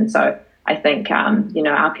stuff. And so I think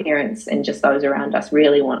our parents and just those around us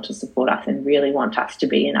really want to support us and really want us to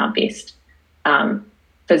be in our best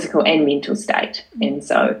physical and mental state. And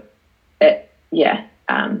so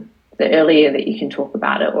the earlier that you can talk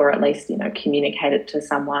about it, or at least communicate it to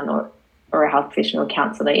someone, or a health professional,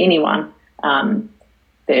 counsellor, anyone, the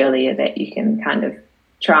earlier that you can kind of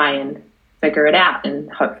try and figure it out,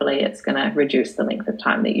 and hopefully it's going to reduce the length of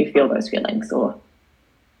time that you feel those feelings. Or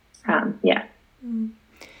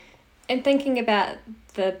And thinking about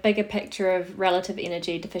the bigger picture of relative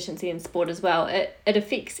energy deficiency in sport as well, it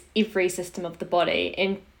affects every system of the body,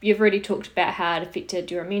 and you've already talked about how it affected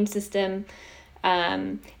your immune system,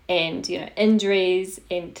 and injuries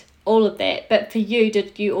and all of that. But for you,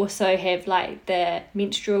 did you also have like the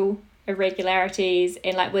menstrual irregularities,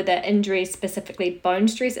 and like were the injuries specifically bone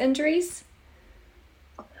stress injuries?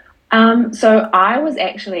 So I was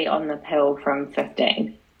actually on the pill from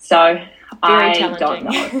 15. So I don't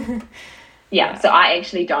know. So I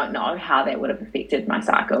actually don't know how that would have affected my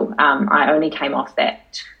cycle. I only came off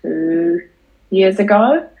that 2 years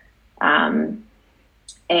ago.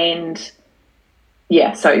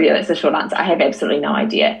 That's the short answer. I have absolutely no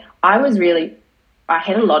idea. I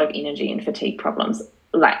had a lot of energy and fatigue problems,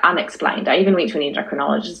 like unexplained. I even went to an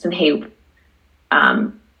endocrinologist, and he,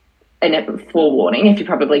 and forewarning, if you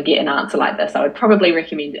probably get an answer like this, I would probably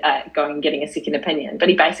recommend going and getting a second opinion. But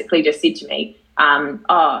he basically just said to me,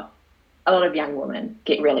 a lot of young women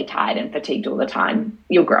get really tired and fatigued all the time.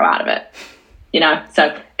 You'll grow out of it.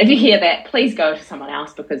 So if you hear that, please go to someone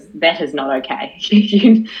else, because that is not okay.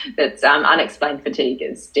 That's unexplained fatigue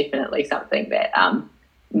is definitely something that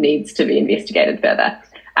needs to be investigated further.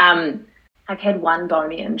 I've had one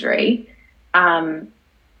bony injury.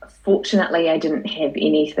 Fortunately, I didn't have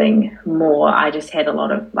anything more. I just had a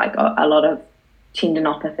lot of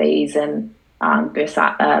tendinopathies and just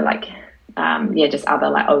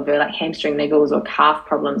other over like hamstring niggles or calf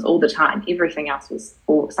problems all the time. Everything else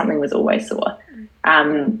something was always sore.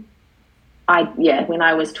 When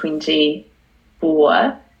I was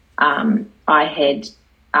 24, I had,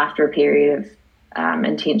 after a period of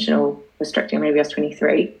intentional restricting, maybe I was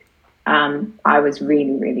 23, I was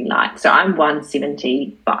really, really light. So I'm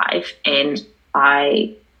 175, and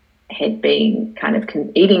I had been kind of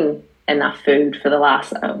eating enough food for the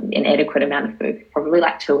last inadequate amount of food, probably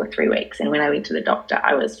like 2 or 3 weeks. And when I went to the doctor,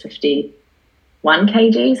 I was 51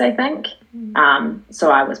 kgs, I think.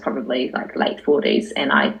 So I was probably like late 40s,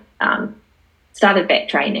 and I started back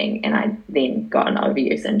training, and I then got an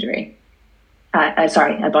overuse injury.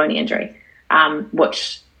 A bony injury,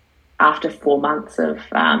 which after 4 months of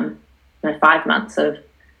 5 months of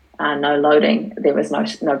no loading, there was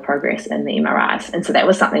no progress in the MRIs. And so that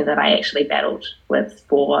was something that I actually battled with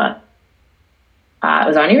for, it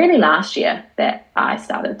was only really last year that I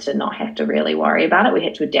started to not have to really worry about it. We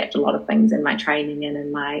had to adapt a lot of things in my training and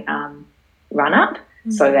in my run-up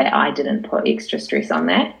so that I didn't put extra stress on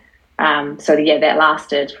that. That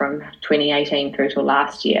lasted from 2018 through to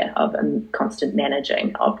last year of constant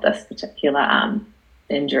managing of this particular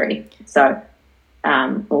injury. So,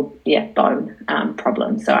 bone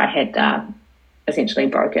problem. So I had essentially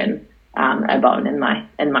broken a bone in my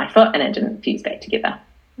foot, and it didn't fuse back together.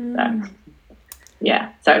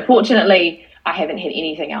 So fortunately, I haven't had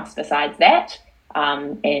anything else besides that.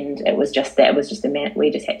 And it was just that. It was just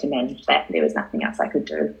we just had to manage that. There was nothing else I could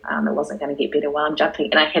do. It wasn't going to get better while I'm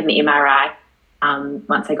jumping. And I had an MRI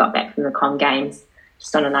once I got back from the Com Games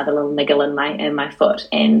just on another little niggle in my foot,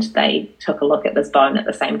 and they took a look at this bone at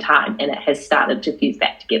the same time, and it has started to fuse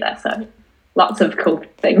back together. So lots of cool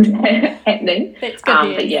things happening. That's good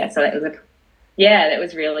news. But yeah, so that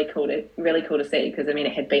was really cool to see, because I mean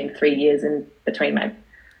it had been 3 years in between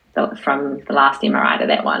from the last MRI to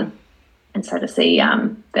that one, and so to see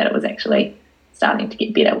that it was actually starting to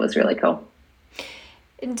get better was really cool.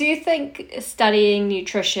 Do you think studying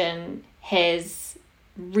nutrition has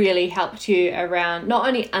really helped you around not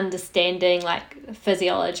only understanding like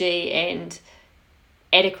physiology and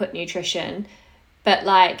adequate nutrition, but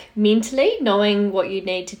like mentally knowing what you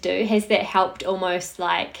need to do? Has that helped almost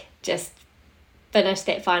like just finish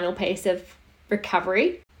that final piece of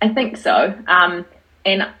recovery? I think so.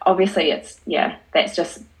 And obviously that's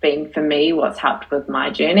just been, for me, what's helped with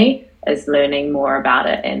my journey is learning more about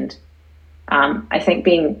it. And I think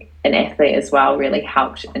being an athlete as well really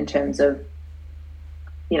helped in terms of,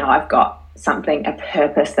 I've got a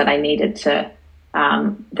purpose that I needed to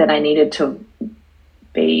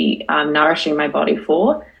be nourishing my body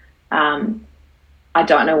for. I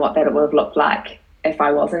don't know what that would have looked like if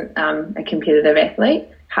I wasn't a competitive athlete.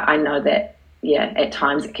 I know that, at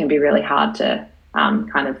times it can be really hard to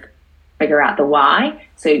kind of figure out the why.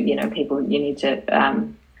 So, people, you need to,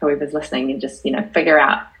 whoever's listening, you just, figure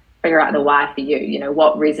out the why for you,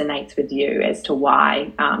 what resonates with you as to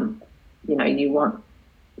why, you want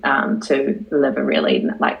to live a really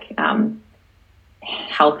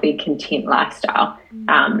healthy, content lifestyle.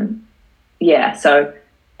 So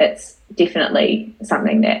it's definitely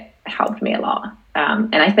something that helped me a lot.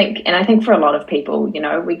 And I think for a lot of people,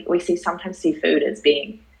 we sometimes see food as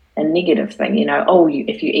being a negative thing.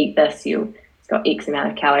 If you eat this, it's got X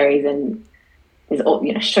amount of calories and there's all,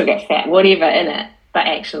 sugar, fat, whatever in it. But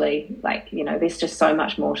actually, there's just so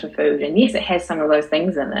much more to food. And yes, it has some of those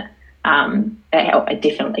things in it. It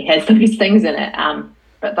definitely has those things in it.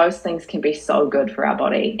 But those things can be so good for our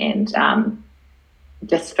body. And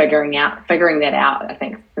just figuring that out, I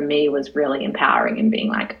think for me was really empowering, and being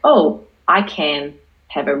like, oh, I can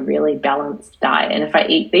have a really balanced diet. And if I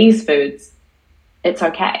eat these foods, it's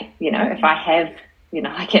okay. If I have,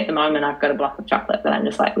 like at the moment, I've got a block of chocolate that I'm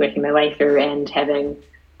just like working my way through, and having,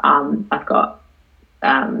 I've got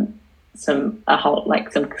some slices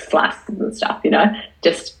and stuff,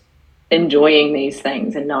 just enjoying these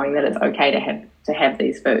things and knowing that it's okay to have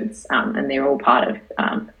these foods, and they're all part of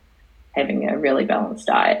having a really balanced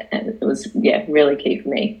diet. And it was really key for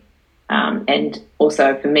me, and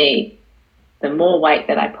also for me, the more weight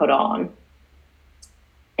that I put on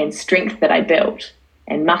and strength that I built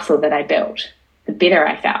and muscle that I built, the better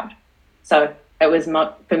I felt. So it was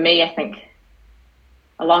for me, I think,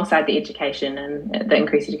 alongside the education and the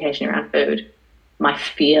increased education around food, my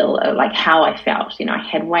feel of like how I felt, I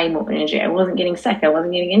had way more energy. I wasn't getting sick. I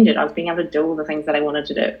wasn't getting injured. I was being able to do all the things that I wanted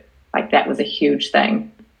to do. Like, that was a huge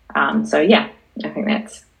thing. I think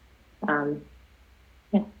that's,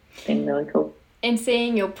 been really cool. And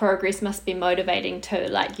seeing your progress must be motivating too.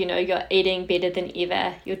 Like, you're eating better than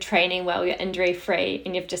ever, you're training well, you're injury free,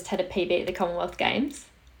 and you've just had a PB at the Commonwealth Games.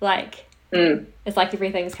 It's like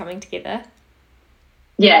everything's coming together.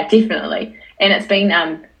 Yeah, definitely. And it's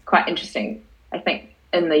been quite interesting. I think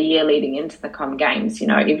in the year leading into the Com Games,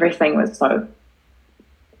 everything was so.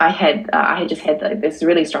 I had just had this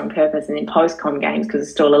really strong purpose, and then post Com Games, because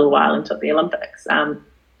it's still a little while until the Olympics,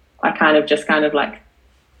 I kind of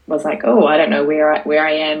was like, oh, I don't know where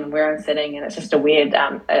I am and where I'm sitting, and it's just a weird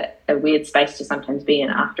space to sometimes be in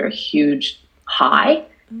after a huge high.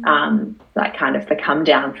 Like, kind of the come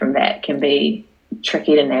down from that can be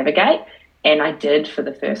tricky to navigate. And I did, for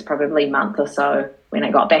the first probably month or so, when I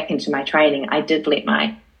got back into my training, I did let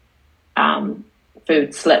my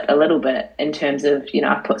food slip a little bit, in terms of,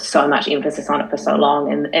 I put so much emphasis on it for so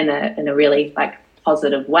long, and in a really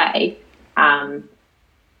positive way.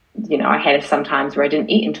 I had some times where I didn't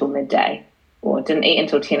eat until midday, or didn't eat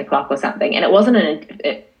until 10 o'clock or something, and it wasn't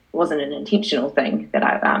an intentional thing that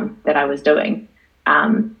I was doing.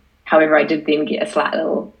 However, I did then get a slight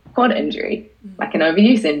little quad injury, like an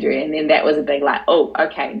overuse injury, and then that was a big oh,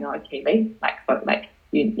 okay, no, Keeley,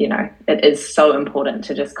 it is so important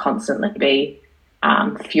to just constantly be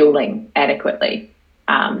fueling adequately.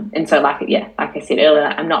 And so like I said earlier,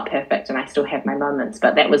 I'm not perfect and I still have my moments,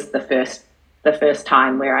 but that was the first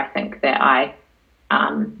time where I think that I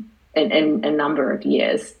in a number of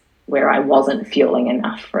years where I wasn't fueling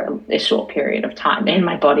enough for a short period of time, and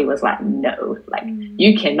my body was like, no,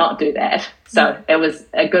 you cannot do that. So it was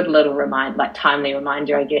a good little timely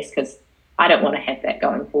reminder, I guess, because I don't want to have that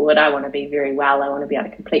going forward. I want to be very well. I want to be able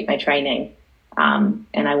to complete my training, and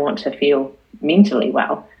I want to feel mentally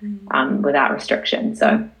well, without restriction.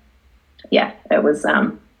 So yeah, it was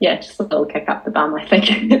just a little kick up the bum, I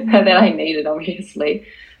think, that I needed, obviously,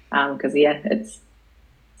 because it's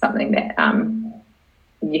something that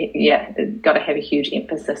got to have a huge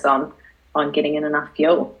emphasis on getting in enough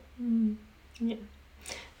fuel. Yeah.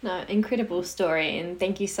 No, incredible story, and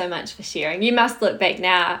thank you so much for sharing. You must look back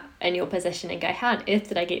now in your position and go, how on earth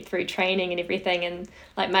did I get through training and everything, and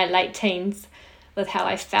like my late teens with how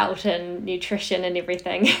I felt and nutrition and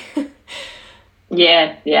everything.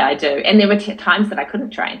 Yeah, I do. And there were times that I couldn't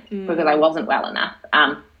train because I wasn't well enough.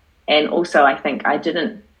 And also I think I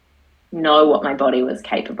didn't know what my body was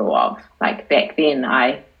capable of. Like back then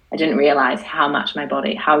I didn't realize how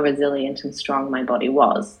resilient and strong my body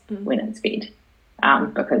was when it's fed.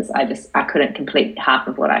 Because I couldn't complete half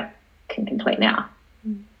of what I can complete now.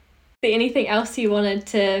 Is there anything else you wanted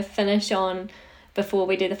to finish on before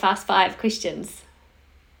we do the Fast 5 questions?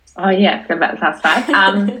 Oh yeah, forgot about the Fast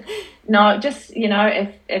 5. No, just,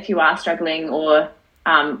 if you are struggling or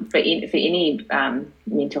for any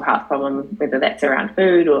mental health problem, whether that's around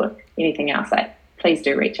food or anything else, like please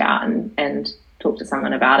do reach out and talk to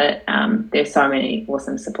someone about it. There's so many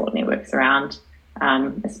awesome support networks around.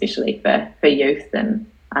 Especially for youth and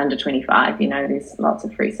under 25, there's lots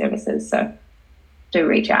of free services. So do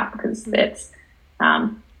reach out because it's,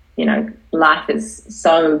 life is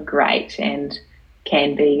so great and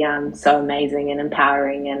can be so amazing and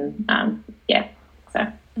empowering and so.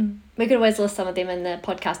 We could always list some of them in the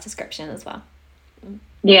podcast description as well.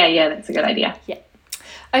 Yeah, that's a good idea. Yeah.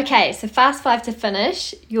 Okay, so Fast 5 to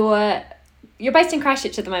finish. You're based in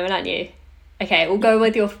Christchurch at the moment, aren't you? Okay, we'll go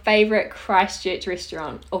with your favourite Christchurch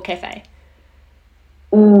restaurant or cafe.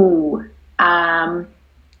 Ooh, I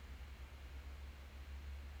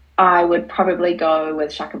would probably go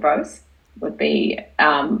with Shaka Bros. Would be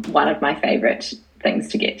one of my favourite things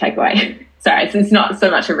to get takeaway. Sorry, it's not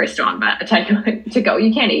so much a restaurant, but a takeaway to go.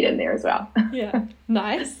 You can eat in there as well. Yeah,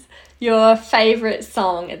 nice. Your favourite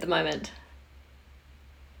song at the moment?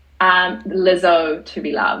 Lizzo, To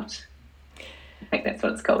Be Loved. I think that's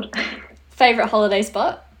what it's called. Favourite holiday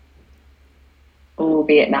spot? Oh,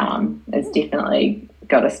 Vietnam has definitely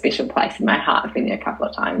got a special place in my heart. I've been there a couple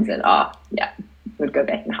of times and would go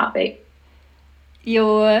back in a heartbeat.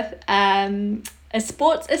 Your a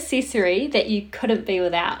sports accessory that you couldn't be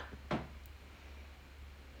without?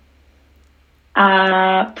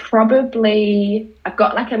 Probably I've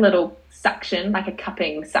got like a little suction, like a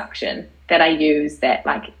cupping suction that I use that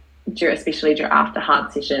especially after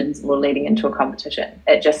hard sessions or leading into a competition.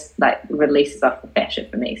 It just releases off the fascia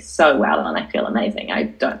for me so well and I feel amazing. I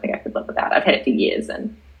don't think I could live without it. I've had it for years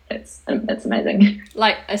and it's amazing.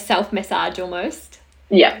 Like a self-massage almost?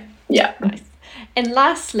 Yeah. Nice. And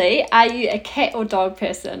lastly, are you a cat or dog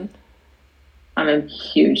person? I'm a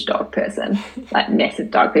huge dog person,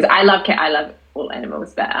 massive dog person. I love cat. I love all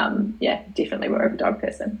animals, but definitely more of a dog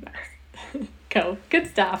person. Cool. Good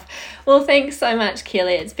stuff. Well, thanks so much,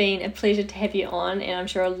 Keeley. It's been a pleasure to have you on, and I'm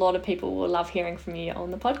sure a lot of people will love hearing from you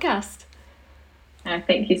on the podcast.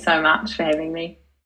 Thank you so much for having me.